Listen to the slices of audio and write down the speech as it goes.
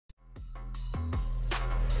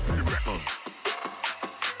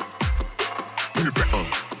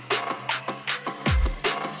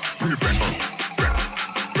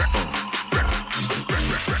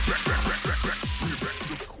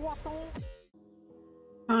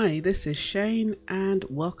Hi, this is Shane and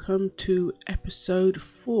welcome to episode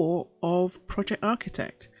 4 of Project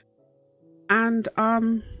Architect. And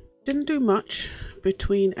didn't do much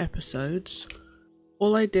between episodes.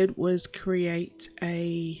 All I did was create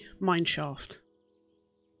a mine shaft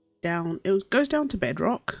down. It goes down to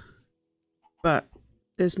bedrock, but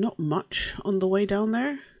there's not much on the way down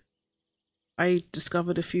there. I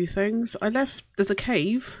discovered a few things. There's a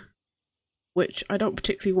cave which I don't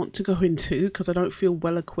particularly want to go into because I don't feel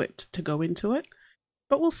well equipped to go into it.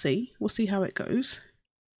 But we'll see. We'll see how it goes.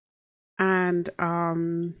 And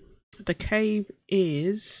the cave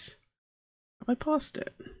is... Have I passed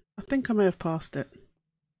it? I think I may have passed it.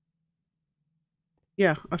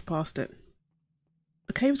 Yeah, I've passed it.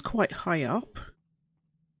 The cave's quite high up.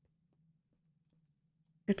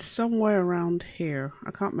 It's somewhere around here.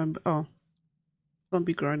 I can't remember. Oh,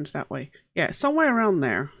 zombie groans that way. Yeah, somewhere around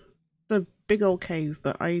there. It's a big old cave,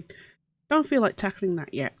 but I don't feel like tackling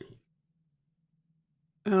that yet.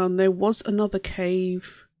 There was another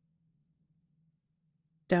cave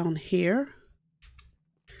down here,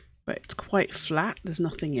 but it's quite flat. There's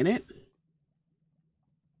nothing in it.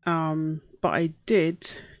 But I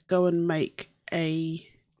did go and make a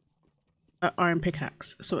iron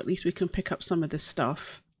pickaxe, so at least we can pick up some of this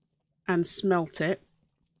stuff and smelt it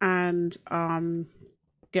and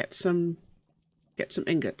get some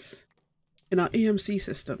ingots in our EMC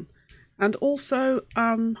system. And also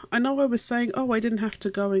I know I was saying, oh, I didn't have to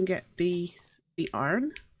go and get the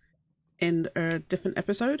iron in a different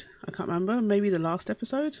episode. I can't remember, maybe the last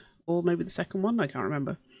episode or maybe the second one, I can't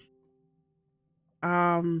remember.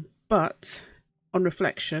 But on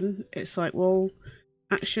reflection, it's like, well,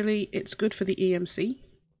 actually it's good for the EMC.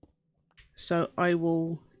 So I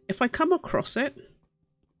will, if I come across it,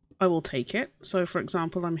 I will take it. So for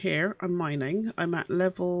example, I'm here, I'm mining, I'm at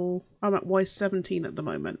Y17 at the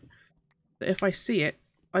moment. So if I see it,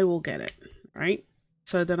 I will get it, right?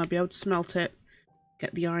 So then I'll be able to smelt it,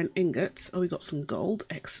 get the iron ingots. Oh, we got some gold,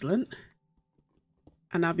 excellent.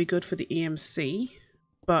 And that'll be good for the EMC.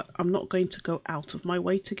 But I'm not going to go out of my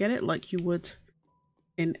way to get it like you would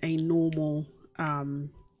in a normal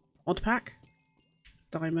mod pack.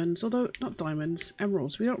 Diamonds, although not diamonds,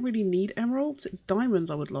 emeralds. We don't really need emeralds. It's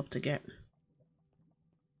diamonds I would love to get.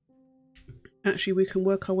 Actually, we can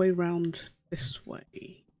work our way around this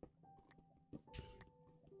way.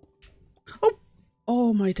 Oh!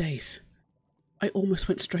 Oh my days. I almost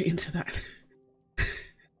went straight into that.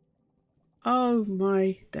 Oh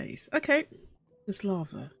my days. Okay. There's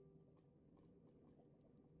lava.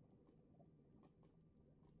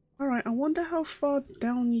 Alright, I wonder how far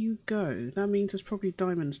down you go. That means there's probably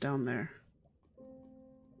diamonds down there.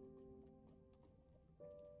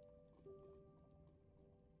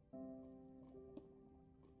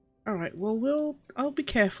 Alright, well, I'll be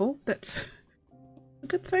careful. That's a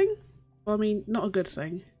good thing. Well, I mean, not a good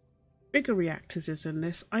thing. Bigger reactors is in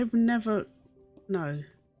this. I've never... No.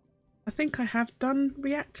 I think I have done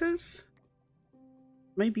reactors.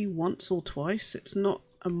 Maybe once or twice. It's not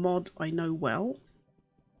a mod I know well.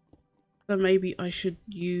 So maybe I should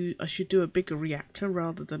do a bigger reactor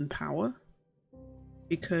rather than power.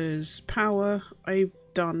 Because power I've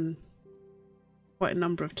done quite a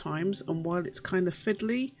number of times, and while it's kind of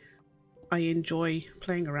fiddly, I enjoy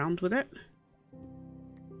playing around with it.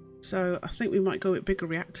 So I think we might go with bigger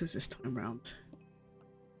reactors this time around.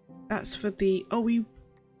 That's for the... Oh, we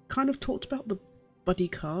kind of talked about the buddy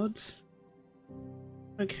cards.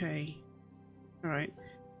 Okay. Alright.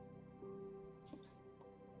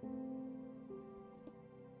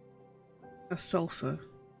 A sulfur.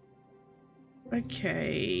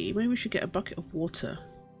 Okay, maybe we should get a bucket of water.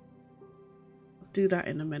 I'll do that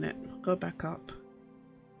in a minute. Go back up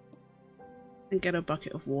and get a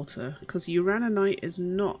bucket of water, because uraninite is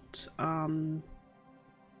not no,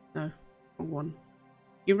 wrong one.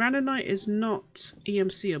 Uraninite is not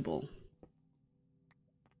EMCable.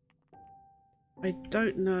 I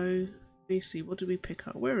don't know. Let me see, what did we pick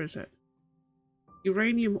up? Where is it?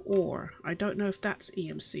 Uranium ore. I don't know if that's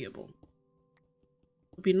EMCable.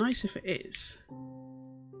 It'd be nice if it is.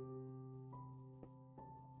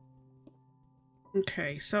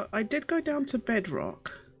 Okay, so I did go down to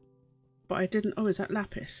bedrock, but I didn't... Oh, is that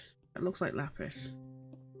lapis? That looks like lapis.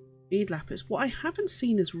 Need lapis. What I haven't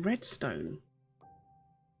seen is redstone.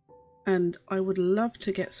 And I would love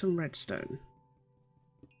to get some redstone.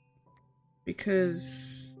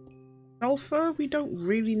 Because sulfur, we don't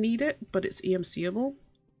really need it, but it's EMCable.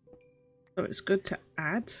 So it's good to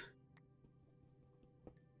add.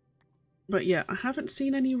 But yeah, I haven't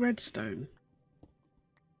seen any redstone.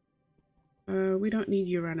 We don't need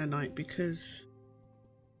uraninite because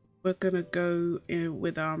we're gonna go in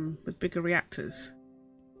with bigger reactors.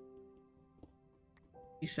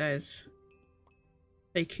 he says,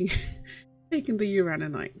 taking taking the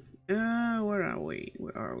uraninite. Where are we?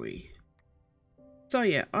 Where are we? So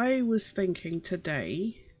yeah, I was thinking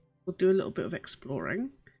today we'll do a little bit of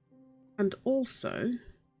exploring, and also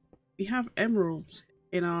we have emeralds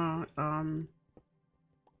in our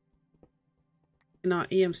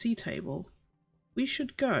EMC table. We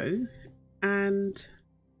should go and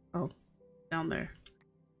down there.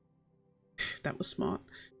 That was smart.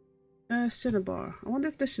 Cinnabar. I wonder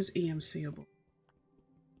if this is EMCable.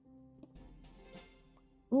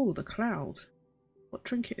 Oh, the cloud. What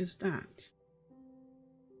trinket is that?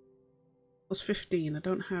 It was 15. I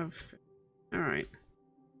don't have. Alright.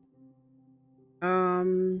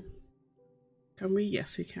 Can we?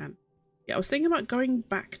 Yes, we can. Yeah, I was thinking about going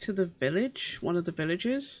back to the village, one of the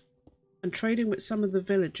villages, and trading with some of the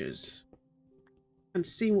villagers and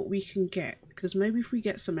seeing what we can get. Because maybe if we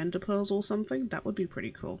get some ender pearls or something, that would be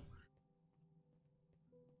pretty cool.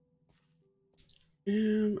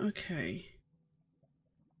 Okay.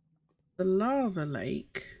 The lava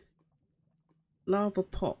lake, lava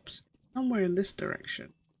pops somewhere in this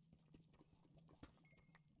direction.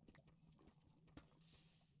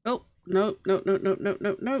 Oh, no, no, no, no, no,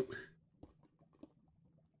 no, no.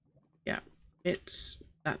 Yeah, it's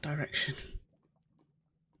that direction.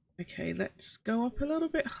 Okay, let's go up a little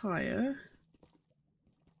bit higher.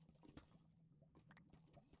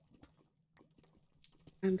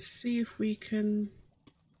 And see if we can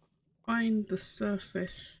find the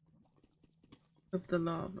surface of the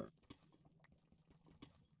lava.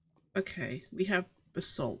 Okay, we have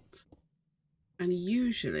basalt. And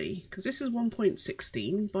usually, because this is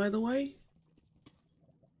 1.16 by the way.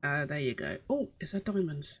 There you go. Oh, is that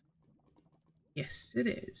diamonds? Yes, it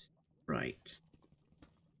is. Right.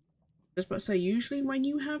 Just about to say, usually when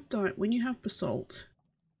you have basalt,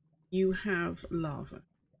 you have lava.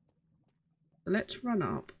 So let's run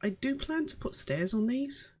up. I do plan to put stairs on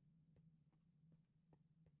these,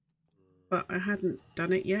 but I hadn't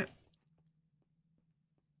done it yet,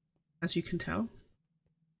 as you can tell.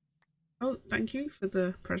 Oh, thank you for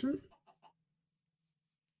the present.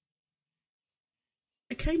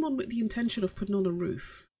 I came on with the intention of putting on a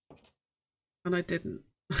roof, and I didn't.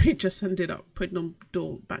 I just ended up putting on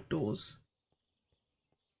back doors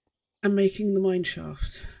and making the mine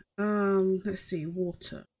shaft. Let's see,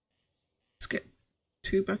 water. Let's get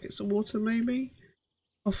 2 buckets of water maybe.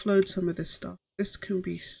 Offload some of this stuff. This can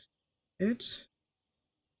be good.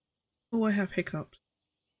 Oh, I have hiccups.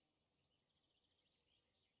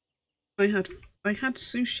 I had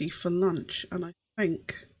sushi for lunch and I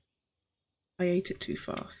think I ate it too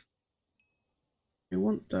fast. I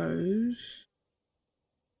want those.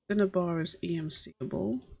 Cinnabar is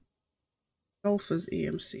EMCable. Sulfur's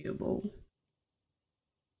EMCable.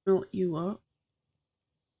 Melt you up.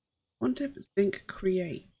 Wonder if zinc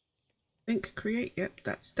create. Zinc create, yep,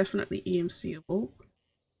 that's definitely EMCable.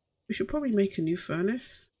 We should probably make a new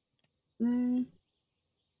furnace. Oh.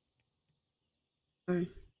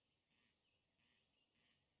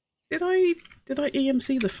 Did I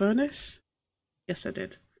EMC the furnace? Yes, I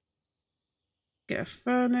did. Get a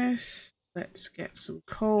furnace. Let's get some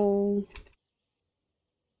coal.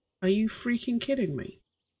 Are you freaking kidding me?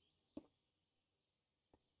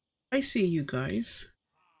 I see you guys.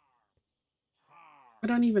 I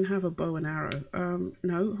don't even have a bow and arrow.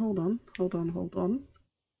 No, hold on.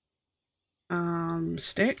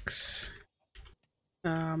 Sticks.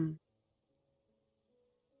 You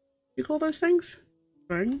call those things?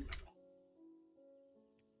 String.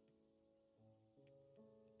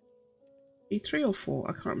 Need 3 or 4,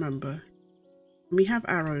 I can't remember. We have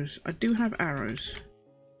arrows. I do have arrows.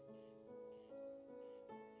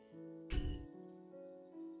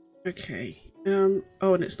 Okay. Oh,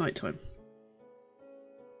 and it's nighttime.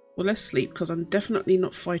 Well, let's sleep because I'm definitely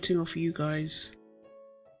not fighting off you guys.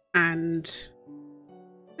 And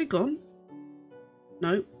they gone?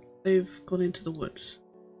 No, they've gone into the woods.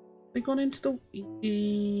 They gone into the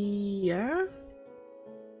yeah.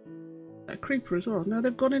 That creeper as well. No,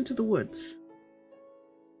 they've gone into the woods.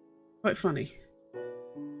 Quite funny.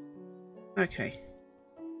 Okay.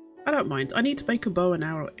 I don't mind. I need to make a bow and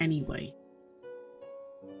arrow anyway.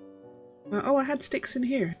 Oh, I had sticks in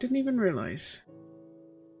here. Didn't even realise.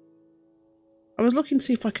 I was looking to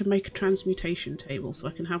see if I could make a transmutation table so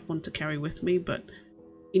I can have one to carry with me, but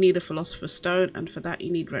you need a philosopher's stone, and for that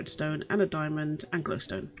you need redstone and a diamond and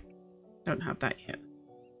glowstone. Don't have that yet.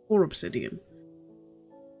 Or obsidian.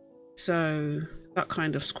 So that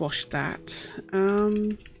kind of squashed that.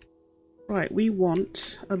 Right, we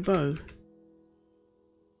want a bow.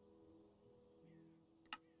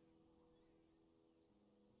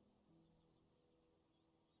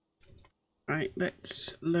 Right,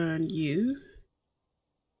 let's learn you.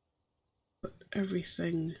 Put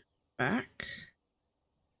everything back.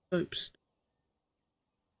 Soaps.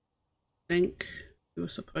 I think we were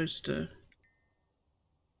supposed to.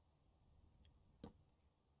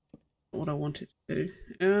 What I wanted to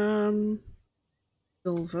do.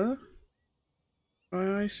 Silver.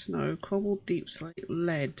 Dry ice, snow, cobalt, deep slate,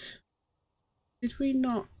 lead. Did we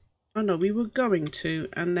not? Oh no, we were going to,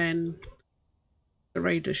 and then the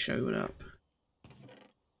raiders showed up.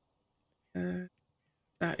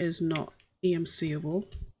 That is not EMCable,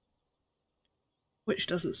 which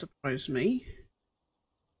doesn't surprise me.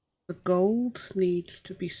 The gold needs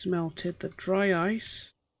to be smelted. The dry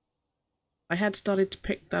ice, I had started to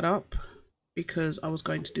pick that up because I was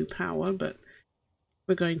going to do power, but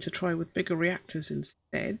we're going to try with bigger reactors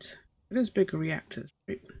instead. It is bigger reactors,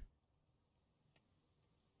 right?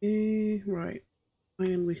 Right.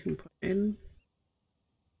 Iron we can put in.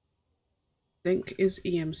 Zinc is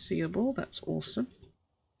EMCable, that's awesome.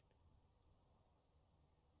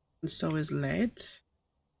 And so is lead.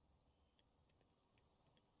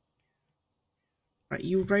 Right,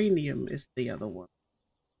 uranium is the other one.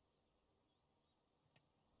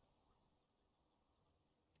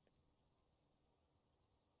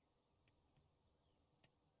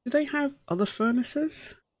 Do they have other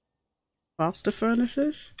furnaces? Faster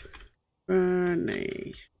furnaces?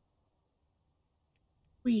 Furnace.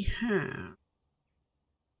 We have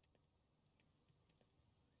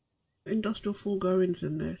industrial foregoings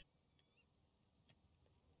in this.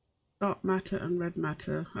 Dark matter and red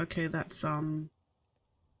matter. Okay, that's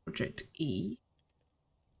project E.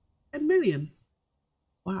 10 million.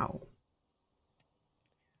 Wow.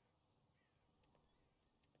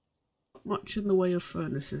 Not much in the way of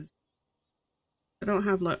furnaces. I don't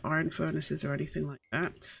have like iron furnaces or anything like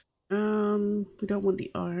that. We don't want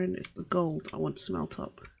the iron, it's the gold I want to smelt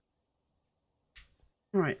up.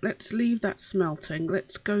 Alright, let's leave that smelting.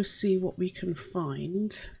 Let's go see what we can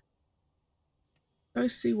find. Go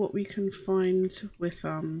see what we can find with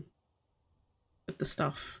the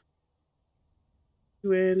stuff.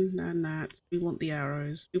 In and that. We want the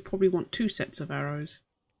arrows. We'll probably want 2 sets of arrows.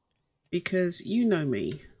 Because you know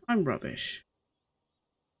me, I'm rubbish.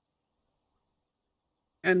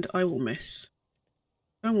 And I will miss.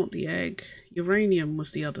 Don't want the egg. Uranium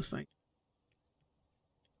was the other thing.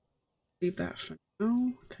 Leave that for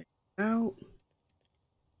now. Take it out.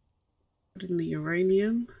 Put in the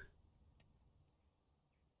uranium.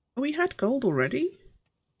 Oh, we had gold already?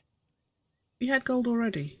 We had gold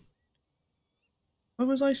already. Why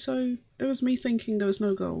was I so... There was me thinking there was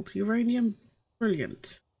no gold. Uranium?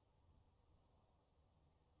 Brilliant.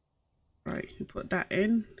 Right, you put that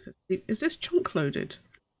in. Is this chunk loaded?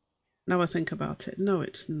 Now I think about it. No,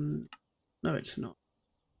 it's not.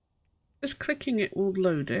 Just clicking it will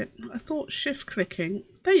load it. I thought shift clicking.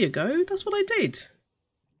 There you go. That's what I did.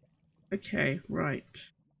 Okay,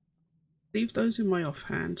 right. Leave those in my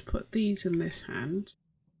offhand. Put these in this hand.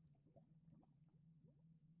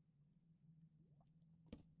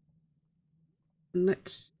 And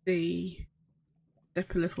let's see.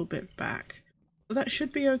 Step a little bit back. So that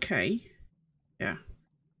should be okay. Yeah.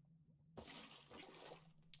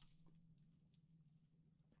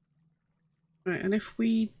 Right, and if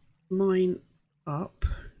we mine up.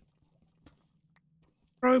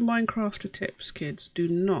 Pro Minecrafter tips, kids. Do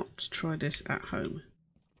not try this at home.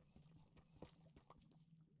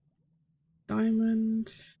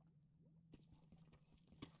 Diamonds.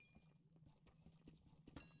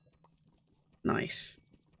 Nice.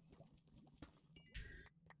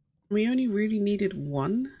 We only really needed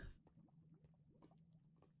 1.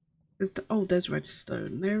 Oh, there's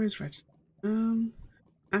redstone. There is redstone.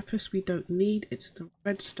 Lapis we don't need. It's the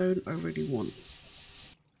redstone I really want.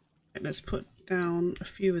 Right, let's put down a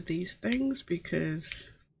few of these things because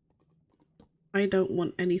I don't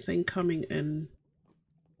want anything coming in.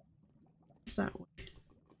 What's that way?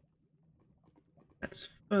 That's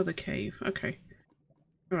further cave. Okay.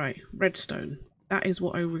 Alright, redstone. That is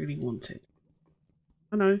what I really wanted.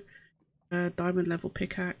 I know. Diamond level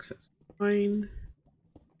pickaxe. That's fine.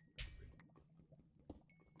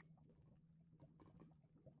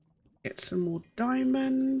 Get some more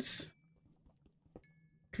diamonds.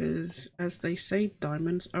 Because, as they say,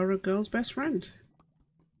 diamonds are a girl's best friend.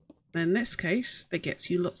 And in this case, they get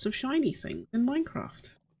you lots of shiny things in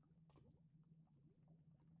Minecraft.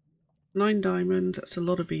 9 diamonds, that's a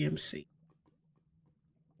lot of EMC.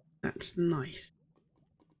 That's nice.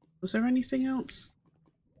 Was there anything else?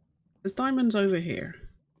 There's diamonds over here.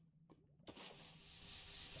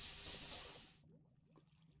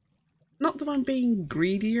 Not that I'm being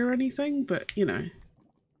greedy or anything, but you know.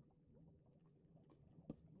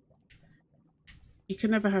 You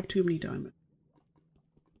can never have too many diamonds.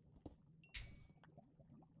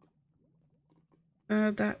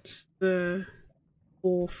 That's the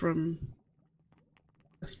ore from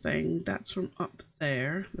the thing. That's from up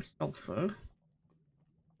there, the sulfur.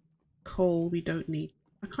 Coal we don't need.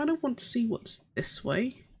 I kind of want to see what's this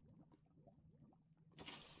way.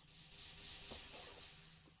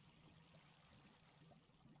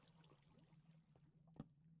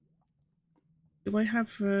 Do I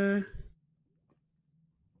have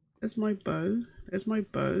there's my bow. There's my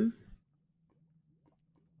bow.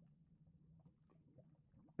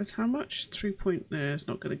 That's how much? 3 point there. It's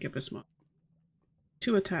not going to give us much.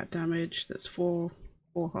 2 attack damage. That's four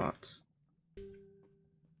hearts.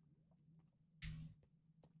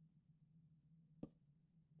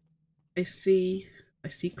 I see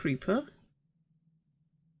creeper.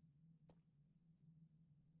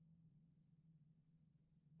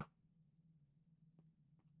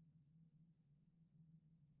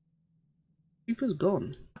 Creeper's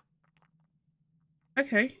gone.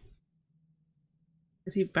 Okay.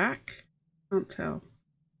 Is he back? Can't tell.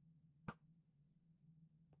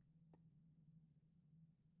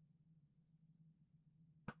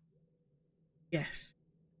 Yes.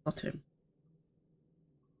 Got him.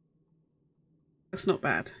 That's not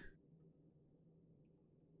bad.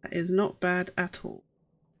 That is not bad at all.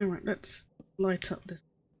 Alright, let's light up this.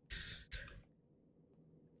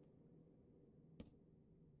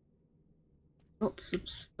 Lots of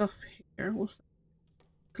stuff here. What's that?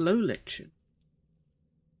 Glow lichen.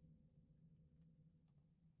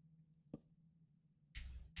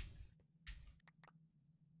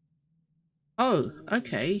 Oh,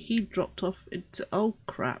 okay. He dropped off into... Oh,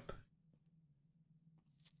 crap.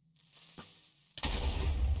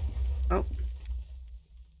 Oh.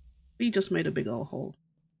 He just made a big old hole.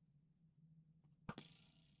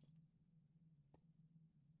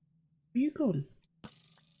 Where you gone?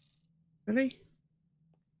 Really?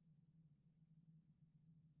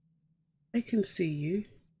 I can see you.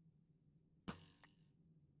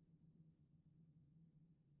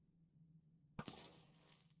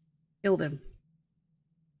 Killed him.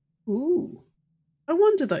 Ooh. I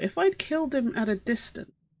wonder though, if I'd killed him at a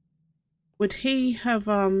distance, would he have,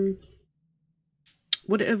 would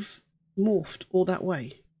it have morphed all that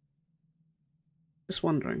way? Just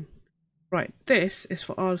wondering. Right, this is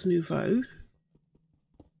for Ars Nouveau.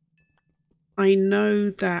 I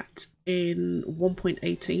know that in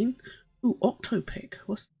 1.18... Ooh, Octopick.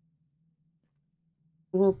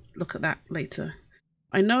 We'll look at that later.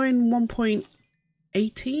 I know in 1.18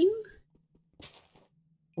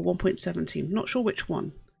 or 1.17, not sure which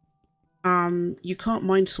one. You can't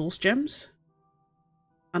mine source gems.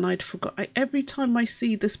 And I'd forgot. Every time I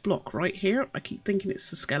see this block right here, I keep thinking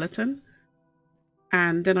it's a skeleton.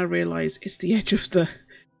 And then I realise it's the edge of the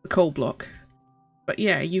coal block. But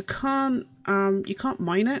yeah, you can't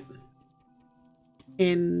mine it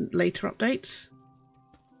in later updates.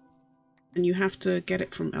 And you have to get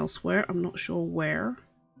it from elsewhere. I'm not sure where.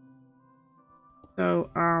 So,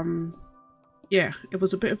 yeah, it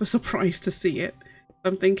was a bit of a surprise to see it.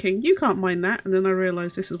 I'm thinking, you can't mine that. And then I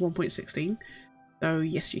realised this is 1.16. So,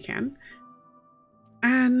 yes, you can.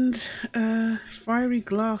 And, fiery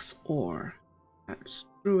glass ore. That's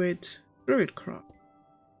druid craft.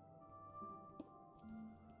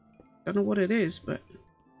 Don't know what it is, but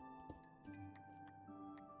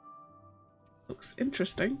looks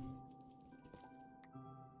interesting.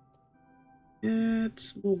 Yeah,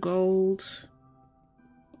 it's more gold.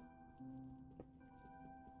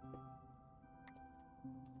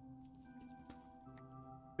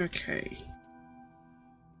 Okay.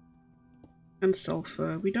 And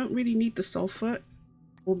sulfur. We don't really need the sulfur.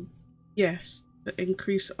 Well, yes, to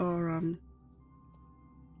increase our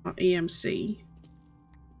EMC.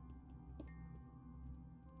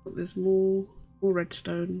 But there's more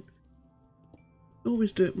redstone.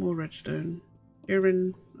 Always do it more redstone.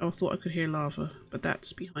 Hearing, oh, I thought I could hear lava, but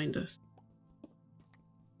that's behind us.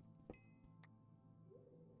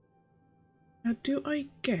 Now, do I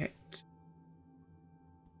get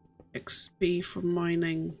XP from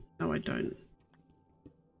mining? No, I don't.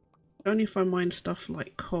 Only if I mine stuff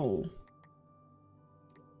like coal.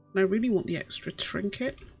 And I really want the extra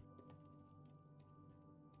trinket.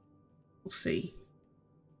 We'll see.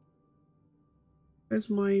 Where's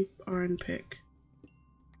my iron pick?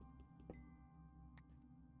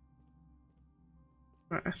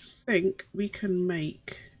 Right, I think we can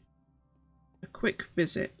make a quick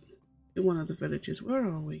visit to one of the villages. Where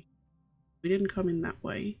are we? We didn't come in that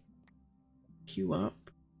way. Queue up.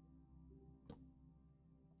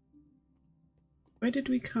 Where did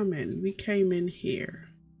we come in? We came in here.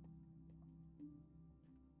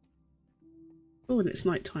 Oh, and it's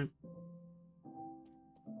night time.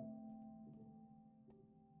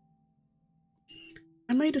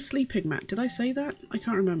 I made a sleeping mat. Did I say that? I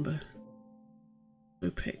can't remember.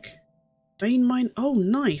 Go pick. Vein mine. Oh,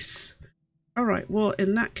 nice. All right. Well,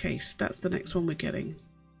 in that case, that's the next one we're getting.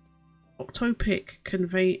 Octopick can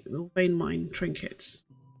vein mine trinkets.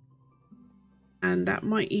 And that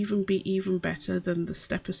might even be even better than the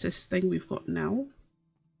step assist thing we've got now.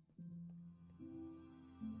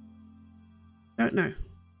 Don't know.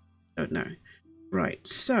 Don't know. Right,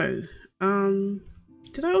 so,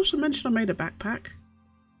 did I also mention I made a backpack?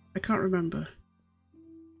 I can't remember.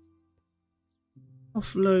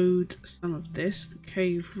 Offload some of this, the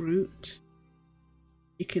cave root.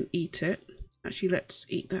 You can eat it. Actually, let's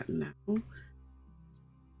eat that now.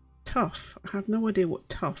 Tough. I have no idea what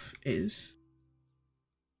tough is.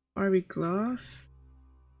 Fiery glass.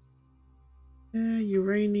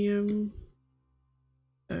 Uranium.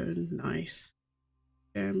 Stone. Nice.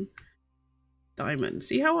 Gem. Diamond.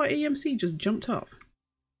 See how our EMC just jumped up?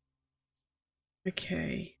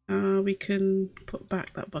 Okay. We can put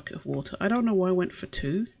back that bucket of water. I don't know why I went for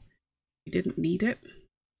 2. We didn't need it.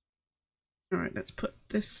 Alright, let's put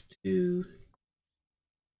this to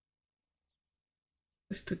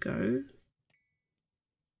go.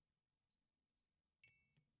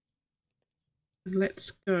 And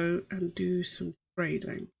let's go and do some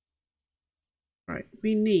trading. Right,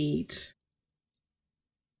 we need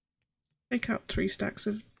take out 3 stacks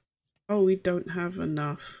of oh, we don't have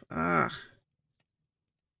enough.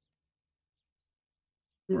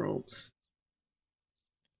 Emeralds.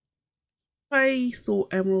 I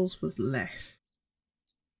thought emeralds was less.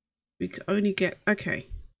 We could only get okay.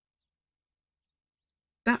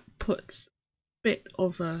 That puts a bit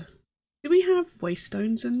of a do we have waste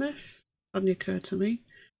stones in this? Suddenly occurred to me.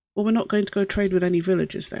 Well, we're not going to go trade with any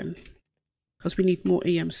villagers then. Because we need more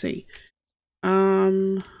EMC.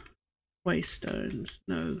 Waste stones.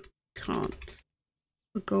 No, can't.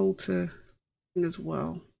 The gold to as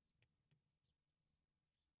well.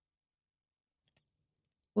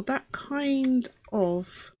 Well, that kind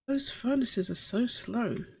of those furnaces are so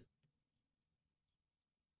slow.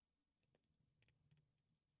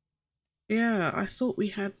 Yeah, I thought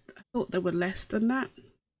there were less than that.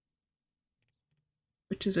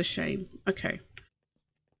 Which is a shame. Okay.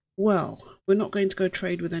 Well, we're not going to go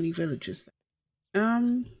trade with any villagers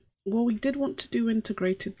then. Well, we did want to do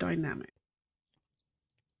integrated dynamic.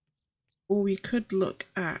 Or we could look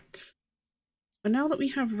at and now that we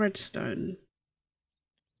have redstone,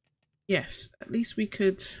 yes, at least we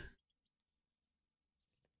could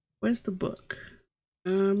where's the book?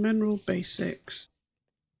 Mineral basics.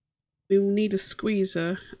 We will need a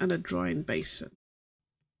squeezer and a drying basin.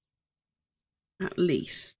 At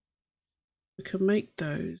least. We can make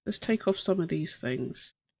those. Let's take off some of these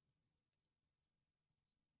things.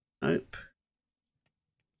 Nope.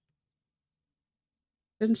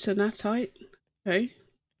 Cincinnatite. Okay.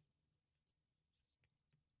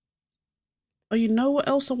 Oh, you know what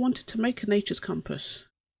else I wanted to make? A nature's compass.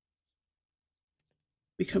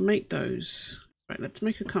 We can make those. Right, let's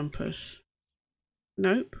make a compass.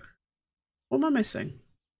 Nope. What am I missing?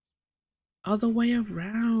 Other way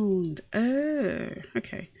around. Oh,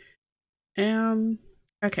 okay.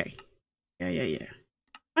 Okay. Yeah.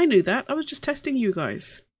 I knew that. I was just testing you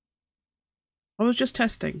guys. I was just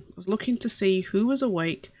testing. I was looking to see who was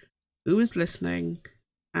awake, who was listening,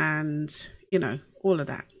 and, you know, all of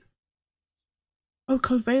that. Oh,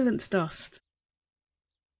 covalence dust.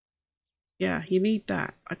 Yeah, you need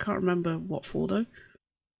that. I can't remember what for though.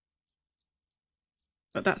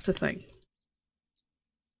 But that's the thing.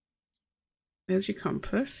 There's your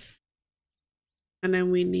compass. And then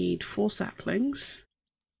we need 4 saplings.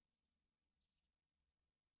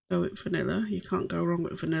 Go with vanilla. You can't go wrong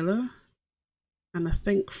with vanilla. And I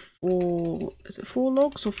think is it 4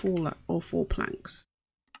 logs or 4 planks?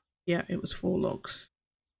 Yeah, it was 4 logs.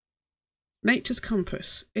 Nature's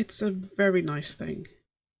compass. It's a very nice thing.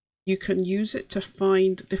 You can use it to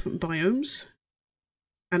find different biomes.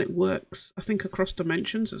 And it works, I think, across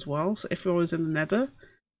dimensions as well. So if I was in the nether,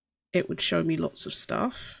 it would show me lots of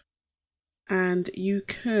stuff. And you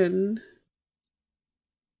can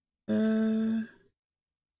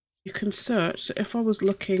search. So if I was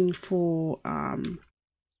looking for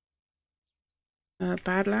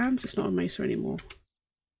Badlands, it's not a mesa anymore.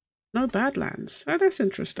 No Badlands. Oh, that's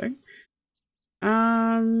interesting.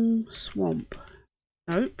 Swamp.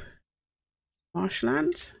 Nope.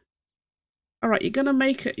 Marshland. All right, you're gonna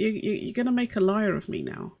make it. You're gonna make a liar of me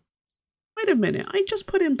now. Wait a minute. I just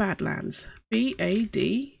put in Badlands.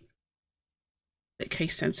 B-A-D. Is it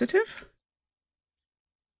case sensitive?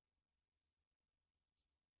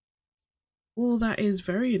 Well, that is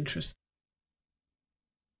very interesting.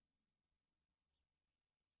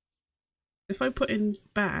 If I put in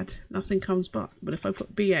bad, nothing comes back. But if I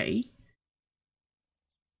put BA,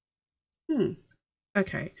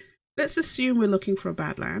 okay. Let's assume we're looking for a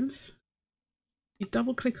Badlands. You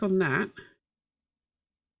double click on that.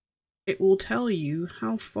 It will tell you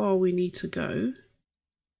how far we need to go.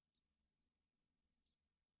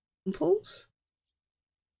 Impulse?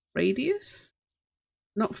 Radius?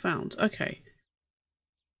 Not found. Okay.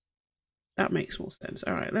 That makes more sense.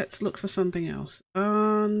 Alright, let's look for something else.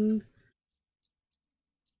 Right,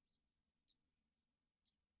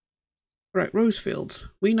 Rosefields.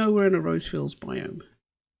 We know we're in a Rosefields biome.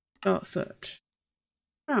 Start search.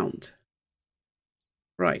 Found.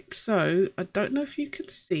 Right, so I don't know if you can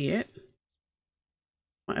see it.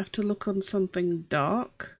 Might have to look on something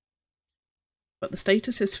dark. But the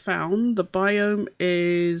status is found. The biome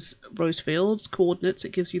is Rosefields. Coordinates,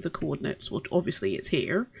 it gives you the coordinates. Well, obviously it's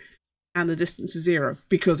here. And the distance is 0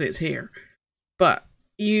 because it's here. But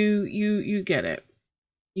you get it.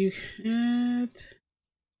 You had...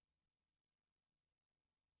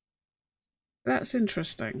 That's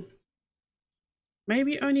interesting.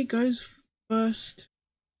 Maybe it only goes first.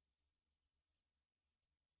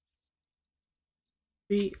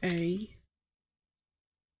 BA.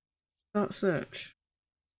 Start search.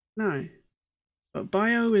 No. But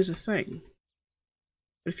bio is a thing.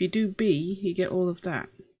 But if you do B, you get all of that.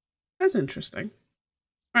 That's interesting.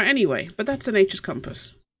 Right, anyway, but that's a nature's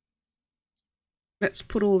compass. Let's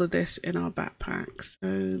put all of this in our backpack.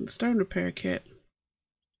 So, the stone repair kit.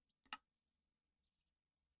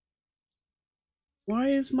 Why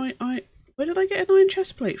is my eye... Where did I get an iron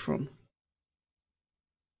chest plate from?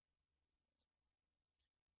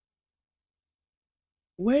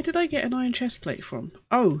 Where did I get an iron chest plate from?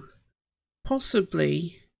 Oh,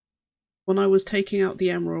 possibly when I was taking out the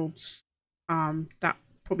emeralds, that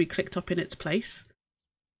probably clicked up in its place.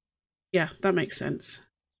 Yeah, that makes sense.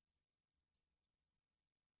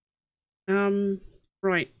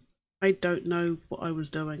 Right. I don't know what I was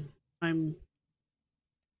doing. I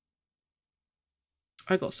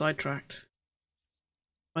got sidetracked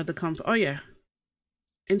by the comfort. Oh yeah.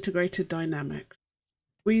 Integrated dynamics.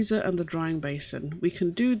 Squeezer and the drying basin. We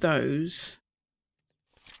can do those.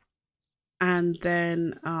 And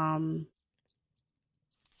then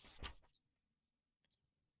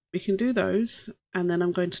we can do those, and then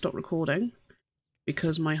I'm going to stop recording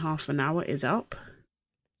because my half an hour is up.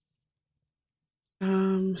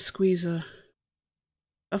 Squeezer.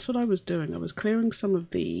 That's what I was doing. I was clearing some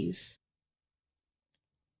of these.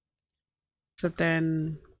 So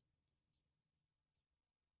then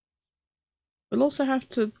we'll also have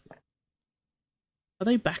to... Are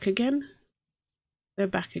they back again? They're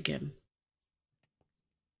back again.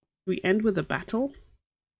 We end with a battle?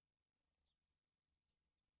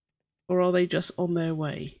 Or are they just on their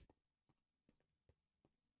way?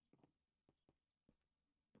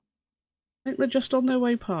 I think they're just on their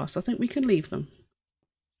way past. I think we can leave them.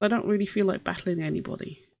 I don't really feel like battling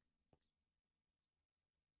anybody.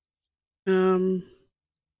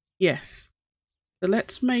 Yes. So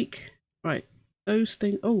let's make... Right. Those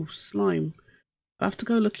things... Oh, slime. I have to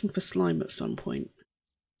go looking for slime at some point.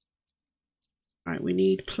 Right, we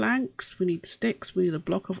need planks, we need sticks, we need a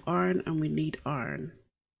block of iron, and we need iron.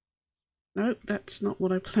 Nope, that's not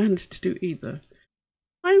what I planned to do either.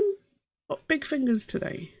 I'm got big fingers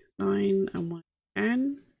today. 9 and 1,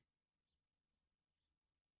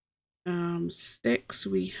 10. Sticks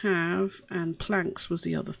we have, and planks was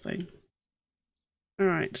the other thing.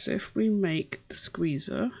 Alright, so if we make the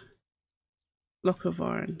squeezer, block of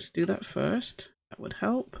iron, let's do that first. That would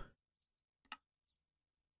help.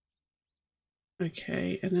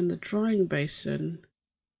 Okay, and then the drying basin.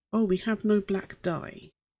 Oh, we have no black dye.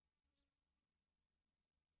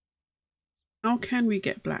 How can we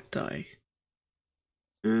get black dye?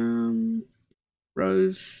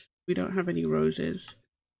 Rose. We don't have any roses.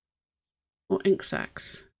 Or ink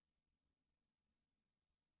sacs.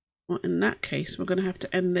 Well, in that case, we're going to have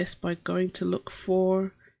to end this by going to look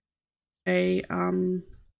for a, do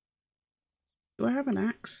I have an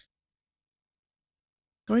axe?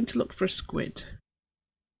 Going to look for a squid.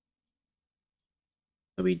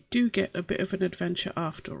 So we do get a bit of an adventure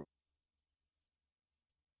after all.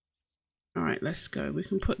 Alright, let's go. We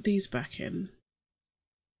can put these back in.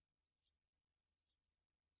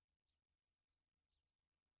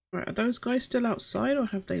 Alright, are those guys still outside or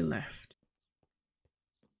have they left?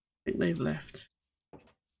 I think they've left.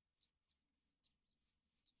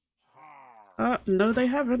 No they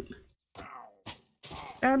haven't.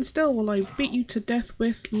 Stand still while I beat you to death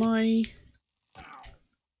with my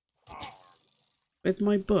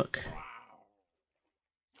book.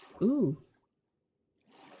 Ooh.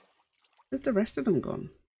 Where's the rest of them gone?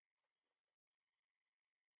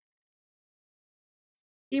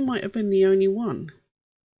 He might have been the only one.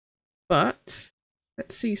 But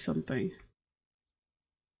let's see something.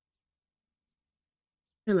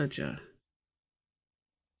 Pillager.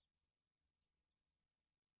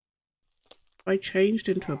 I changed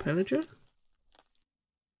into a pillager?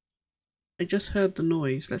 I just heard the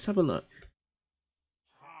noise. Let's have a look.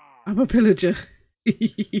 I'm a pillager.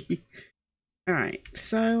 Alright,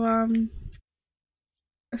 so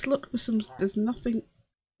let's look for some. There's nothing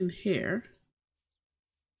in here.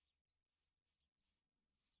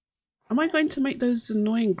 Am I going to make those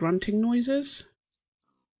annoying grunting noises?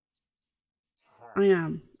 I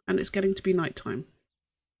am, and it's getting to be nighttime.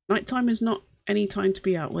 Nighttime is not any time to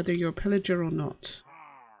be out, whether you're a pillager or not.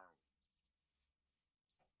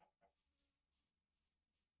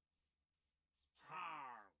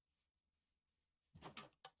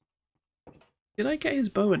 Did I get his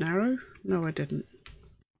bow and arrow? No, I didn't.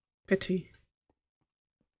 Pity.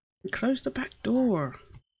 And close the back door.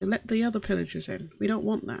 And let the other pillagers in. We don't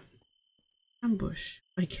want that. Ambush.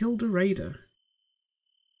 I killed a raider.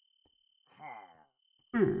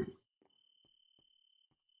 Hmm.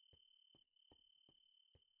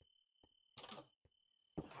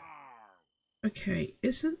 Okay,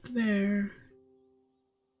 isn't there...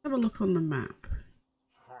 Have a look on the map.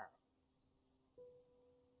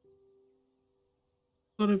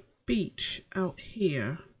 Got a beach out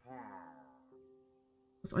here.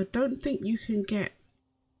 I don't think you can get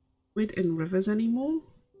squid in rivers anymore.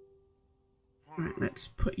 Right, let's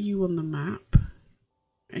put you on the map.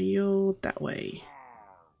 And you're that way.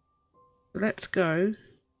 So let's go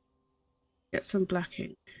get some black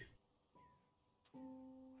ink.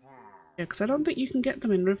 Yeah, because I don't think you can get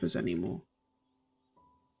them in rivers anymore.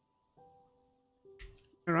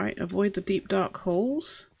 Alright, avoid the deep dark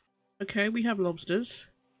holes. Okay, we have lobsters.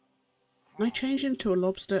 Can I change into a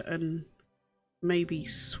lobster and maybe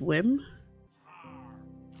swim?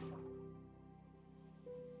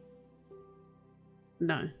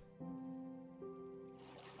 No.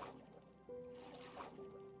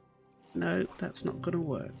 No, that's not gonna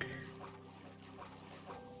work.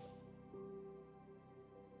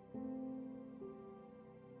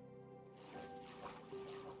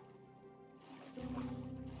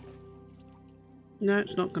 No,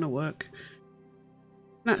 it's not gonna work.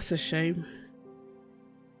 That's a shame.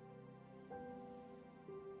 I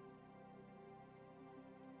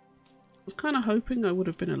was kind of hoping I would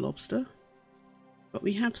have been a lobster. But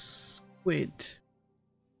we have squid.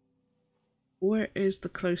 Where is the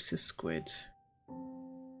closest squid?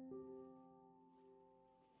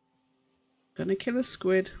 Gonna kill a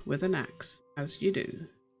squid with an axe, as you do.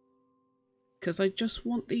 Because I just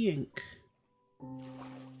want the ink.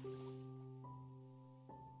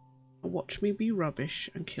 Watch me be rubbish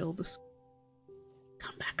and kill the squid.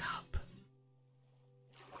 Come back up.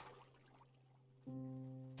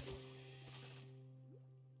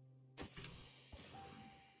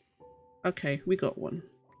 Okay, we got one.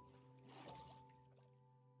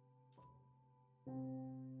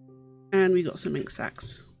 And we got some ink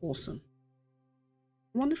sacks. Awesome.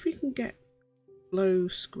 I wonder if we can get low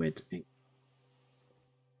squid ink.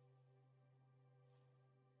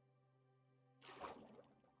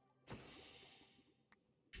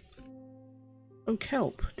 Oh,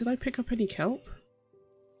 kelp. Did I pick up any kelp?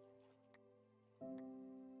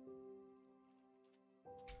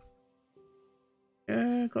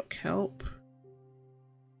 Yeah, got kelp.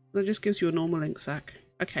 That just gives you a normal ink sac.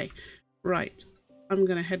 Okay, right. I'm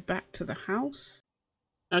gonna head back to the house.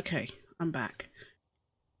 Okay, I'm back.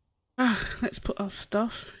 Let's put our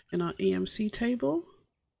stuff in our EMC table.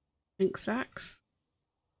 Ink sacs.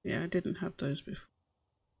 Yeah, I didn't have those before.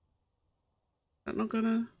 Is that not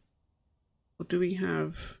gonna... Or do we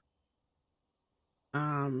have...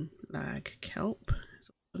 lag kelp? Is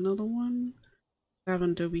that another one?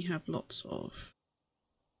 Lavender we have lots of.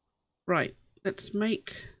 Right, let's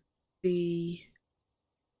make the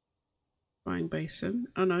frying basin.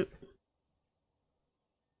 Oh no.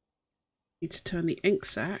 Need to turn the ink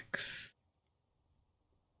sacs.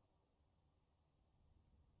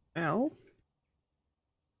 L.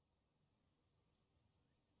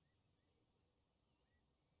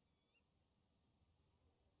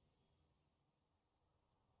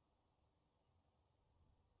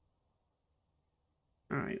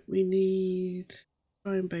 Alright, we need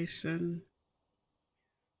frying basin,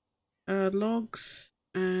 logs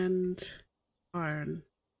and iron.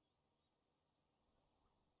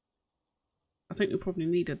 I think we probably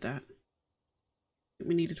needed that. I think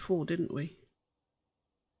we needed 4, didn't we?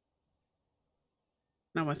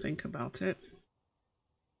 Now I think about it.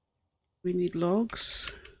 We need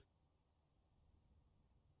logs.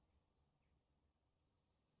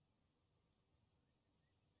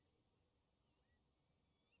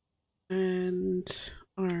 And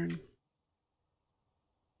iron.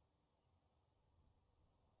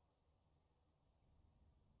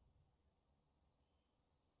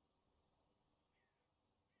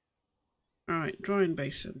 Alright, drying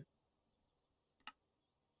basin.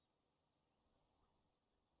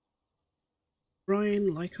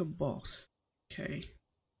 Drying like a boss. Okay.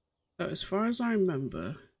 So as far as I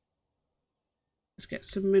remember, let's get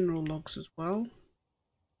some mineral logs as well.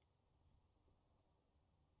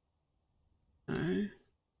 No.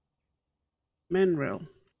 Mineral.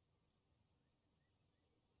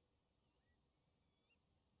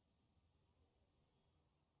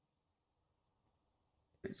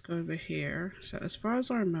 Let's go over here. So as far as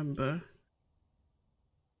I remember,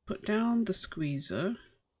 put down the squeezer,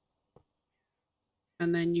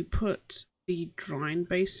 and then you put the drying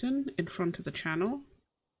basin in front of the channel.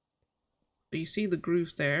 So you see the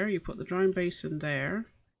grooves there, you put the drying basin there,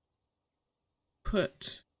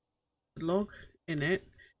 put the log in it,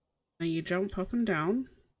 and you jump up and down.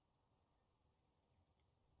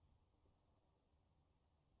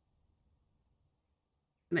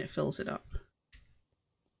 And it fills it up.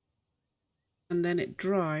 And then it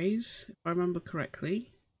dries, if I remember correctly.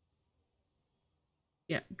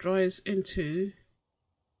 Yeah, dries into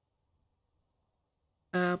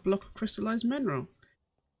a block of crystallized mineral.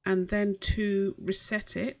 And then to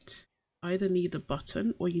reset it, either need a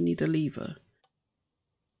button or you need a lever.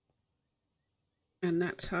 And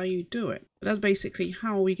that's how you do it. But that's basically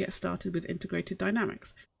how we get started with integrated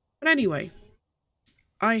dynamics. But anyway,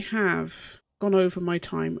 I have gone over my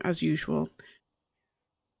time as usual.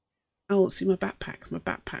 Oh, see my backpack. My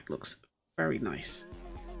backpack looks very nice.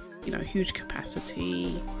 You know, huge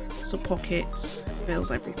capacity, some pockets,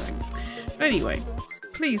 fills everything. But anyway,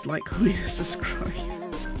 please like, comment, and subscribe.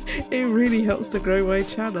 It really helps to grow my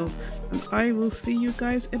channel. And I will see you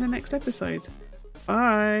guys in the next episode.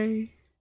 Bye!